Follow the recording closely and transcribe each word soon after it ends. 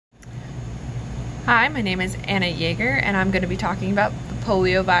Hi, my name is Anna Yeager, and I'm going to be talking about the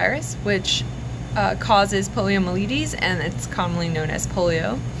poliovirus, which causes poliomyelitis, and it's commonly known as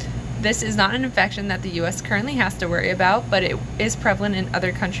polio. This is not an infection that the U.S. currently has to worry about, but it is prevalent in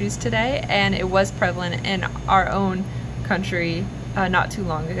other countries today, and it was prevalent in our own country not too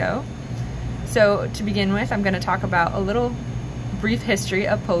long ago. So to begin with, I'm going to talk about a little brief history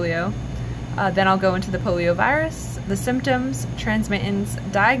of polio. Then I'll go into the poliovirus, the symptoms, transmittance,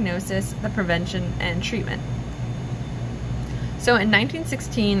 diagnosis, the prevention, and treatment. So in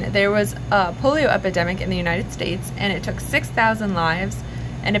 1916, there was a polio epidemic in the United States, and it took 6,000 lives,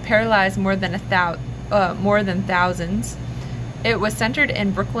 and it paralyzed more than thousands. It was centered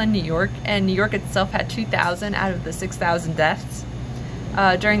in Brooklyn, New York, and New York itself had 2,000 out of the 6,000 deaths.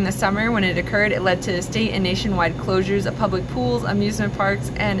 During the summer, when it occurred, it led to state and nationwide closures of public pools, amusement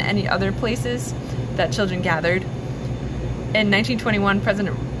parks, and any other places that children gathered. In 1921,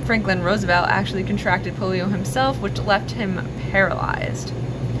 President Franklin Roosevelt actually contracted polio himself, which left him paralyzed.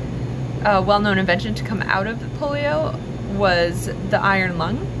 A well-known invention to come out of polio was the iron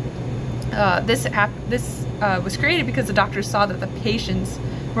lung. This was created because the doctors saw that the patients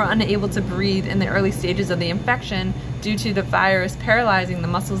were unable to breathe in the early stages of the infection due to the virus paralyzing the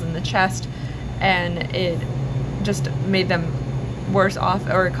muscles in the chest, and it just made them worse off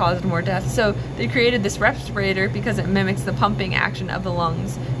or caused more death. So they created this respirator because it mimics the pumping action of the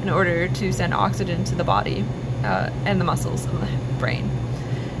lungs in order to send oxygen to the body and the muscles of the brain.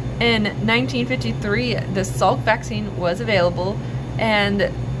 In 1953, the Salk vaccine was available,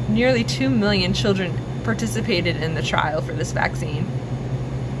 and nearly 2 million children participated in the trial for this vaccine.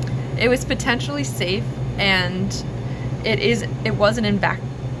 It was potentially safe, and it was an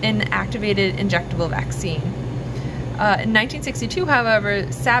inactivated injectable vaccine. In 1962, however,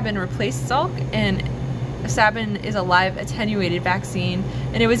 Sabin replaced Salk, and Sabin is a live attenuated vaccine,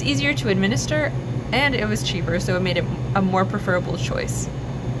 and it was easier to administer, and it was cheaper, so it made it a more preferable choice.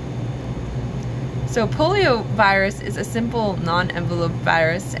 So poliovirus is a simple non-envelope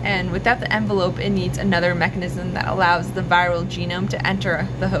virus, and without the envelope, it needs another mechanism that allows the viral genome to enter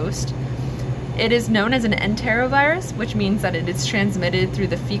the host. It is known as an enterovirus, which means that it is transmitted through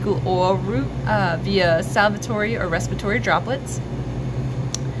the fecal-oral route via salivatory or respiratory droplets.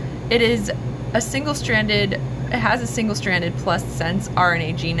 It has a single-stranded plus sense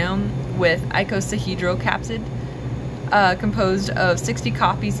RNA genome with icosahedral capsid composed of 60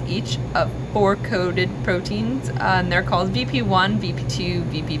 copies each of 4 coded proteins, and they're called VP1, VP2,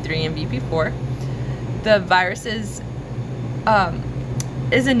 VP3, and VP4. The virus is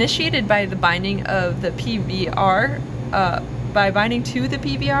initiated by the binding of the PVR, by binding to the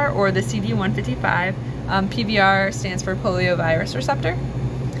PVR or the CD155. PVR stands for poliovirus receptor.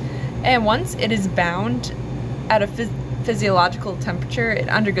 And once it is bound at a physiological temperature, it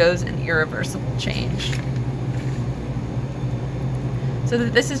undergoes an irreversible change. So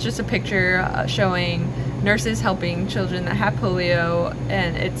this is just a picture showing nurses helping children that have polio,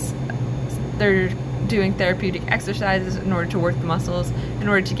 and they're doing therapeutic exercises in order to work the muscles in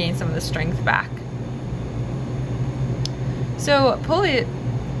order to gain some of the strength back. So the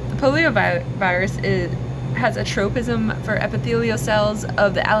poliovirus has a tropism for epithelial cells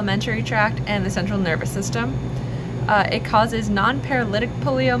of the alimentary tract and the central nervous system. It causes non-paralytic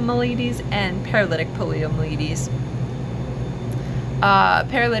poliomyelitis and paralytic poliomyelitis.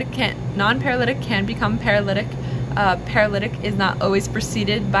 Non-paralytic can become paralytic. Paralytic is not always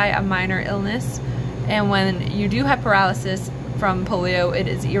preceded by a minor illness, and when you do have paralysis from polio, it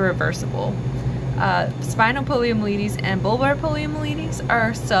is irreversible. Spinal poliomyelitis and bulbar poliomyelitis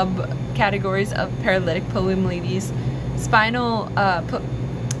are subcategories of paralytic poliomyelitis. Spinal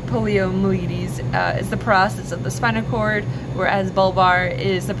poliomyelitis is the paralysis of the spinal cord, whereas bulbar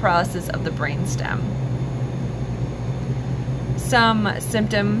is the paralysis of the brainstem. Some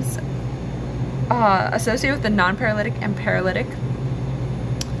symptoms associated with the non-paralytic and paralytic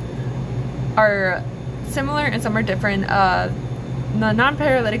are similar and some are different. The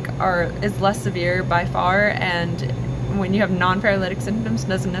non-paralytic is less severe by far, and when you have non-paralytic symptoms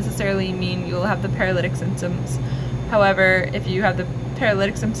doesn't necessarily mean you'll have the paralytic symptoms. However, if you have the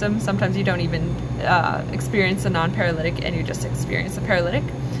paralytic symptoms, sometimes you don't even experience the non-paralytic and you just experience the paralytic.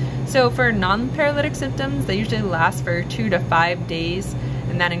 So for non-paralytic symptoms, they usually last for 2 to 5 days,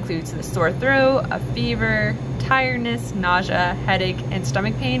 and that includes the sore throat, a fever, tiredness, nausea, headache, and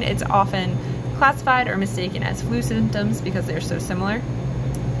stomach pain. It's often classified or mistaken as flu symptoms because they're so similar.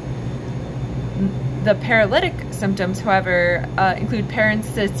 The paralytic symptoms, however, include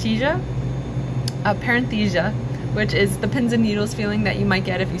paresthesia, which is the pins and needles feeling that you might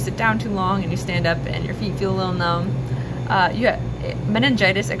get if you sit down too long and you stand up and your feet feel a little numb.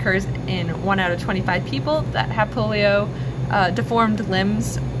 Meningitis occurs in 1 out of 25 people that have polio. Deformed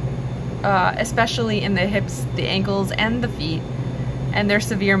limbs, especially in the hips, the ankles, and the feet. And there's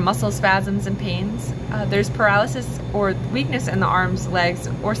severe muscle spasms and pains. There's paralysis or weakness in the arms, legs,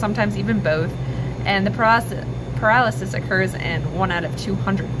 or sometimes even both. And the paralysis occurs in 1 out of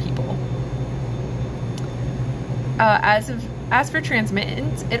 200 people. As for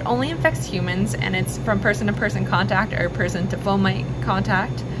transmittance, it only infects humans, and it's from person-to-person contact or person-to-fomite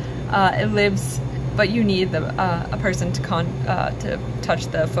contact. It lives, but you need a person to touch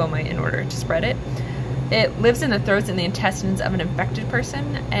the fomite in order to spread it. It lives in the throats and the intestines of an infected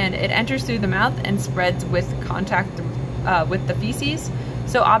person, and it enters through the mouth and spreads with contact with the feces.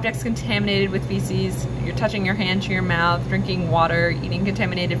 So objects contaminated with feces, you're touching your hand to your mouth, drinking water, eating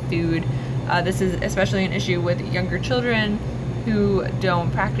contaminated food. This is especially an issue with younger children who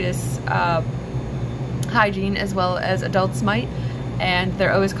don't practice hygiene as well as adults might, and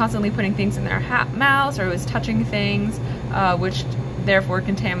they're always constantly putting things in their mouths or always touching things, which therefore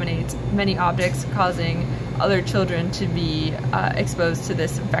contaminates many objects, causing other children to be exposed to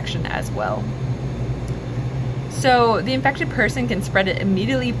this infection as well. So the infected person can spread it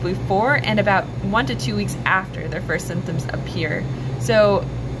immediately before and about 1 to 2 weeks after their first symptoms appear. So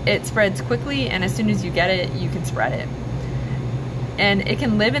it spreads quickly, and as soon as you get it, you can spread it. And it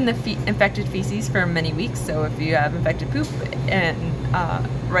can live in the infected feces for many weeks, so if you have infected poop and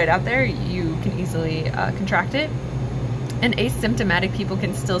right out there, you can easily contract it. And asymptomatic people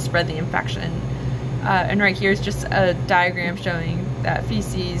can still spread the infection. And right here is just a diagram showing that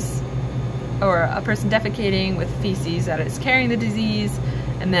feces, or a person defecating with feces that is carrying the disease,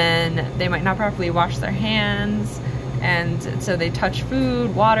 and then they might not properly wash their hands, and so they touch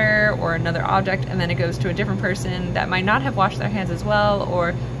food, water, or another object, and then it goes to a different person that might not have washed their hands as well,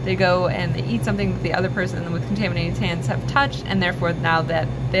 or they go and they eat something that the other person with contaminated hands have touched, and therefore now that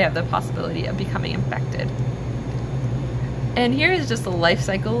they have the possibility of becoming infected. And here is just the life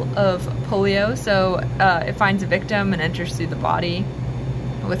cycle of polio. So it finds a victim and enters through the body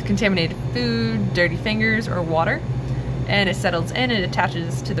with contaminated food, dirty fingers, or water, and it settles in, it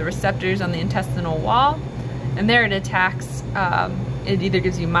attaches to the receptors on the intestinal wall, and there it attacks. It either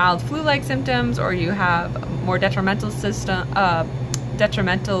gives you mild flu-like symptoms, or you have more detrimental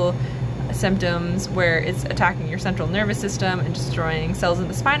symptoms where it's attacking your central nervous system and destroying cells in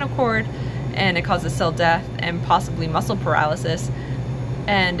the spinal cord, and it causes cell death and possibly muscle paralysis.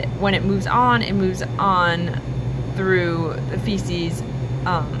 And when it moves on through the feces,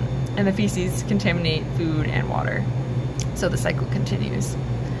 and the feces contaminate food and water. So the cycle continues.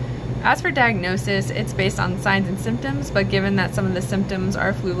 As for diagnosis, it's based on signs and symptoms, but given that some of the symptoms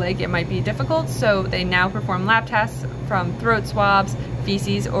are flu-like, it might be difficult, so they now perform lab tests from throat swabs,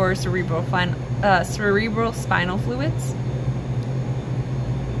 feces, or cerebral spinal fluids.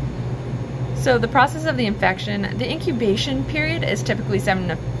 So the process of the infection, the incubation period is typically 7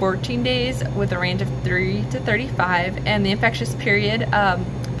 to 14 days with a range of 3 to 35, and the infectious period,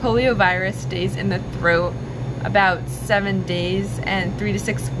 polio-virus stays in the throat about 7 days and 3 to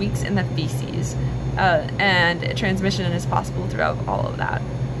 6 weeks in the feces, and transmission is possible throughout all of that.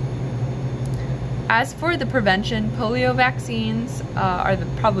 As for the prevention, polio vaccines are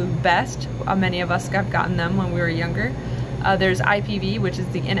probably the best. Many of us have gotten them when we were younger. There's IPV, which is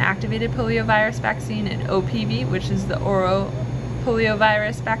the inactivated poliovirus vaccine, and OPV, which is the oral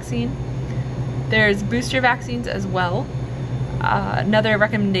poliovirus vaccine. There's booster vaccines as well. Another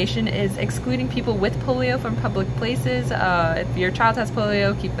recommendation is excluding people with polio from public places. If your child has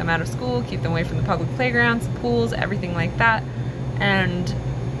polio, keep them out of school, keep them away from the public playgrounds, pools, everything like that. And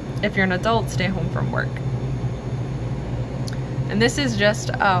if you're an adult, stay home from work. And this is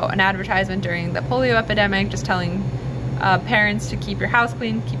just an advertisement during the polio epidemic, just telling parents to keep your house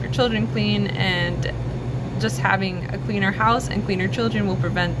clean, keep your children clean, and just having a cleaner house and cleaner children will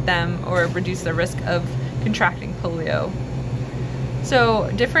prevent them or reduce the risk of contracting polio. So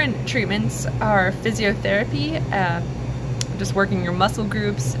different treatments are physiotherapy, just working your muscle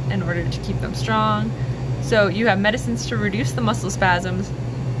groups in order to keep them strong. So you have medicines to reduce the muscle spasms,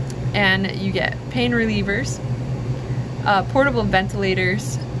 and you get pain relievers. Portable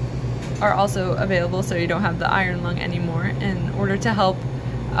ventilators are also available, so you don't have the iron lung anymore, in order to help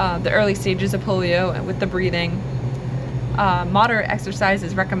the early stages of polio with the breathing. Moderate exercise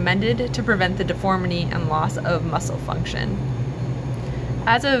is recommended to prevent the deformity and loss of muscle function.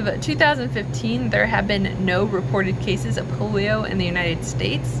 As of 2015, there have been no reported cases of polio in the United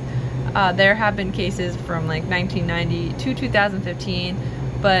States. There have been cases from like 1990 to 2015,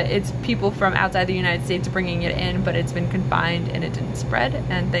 but it's people from outside the United States bringing it in, but it's been confined and it didn't spread,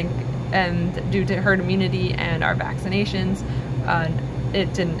 and due to herd immunity and our vaccinations,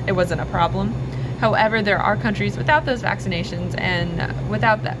 it wasn't a problem. However, there are countries without those vaccinations and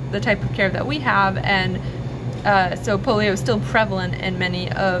without the type of care that we have, and so polio is still prevalent in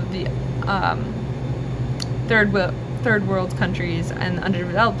many of the third world countries and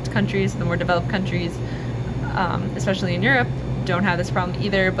underdeveloped countries. The more developed countries, especially in Europe, don't have this problem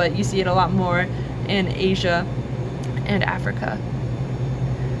either, but you see it a lot more in Asia and Africa.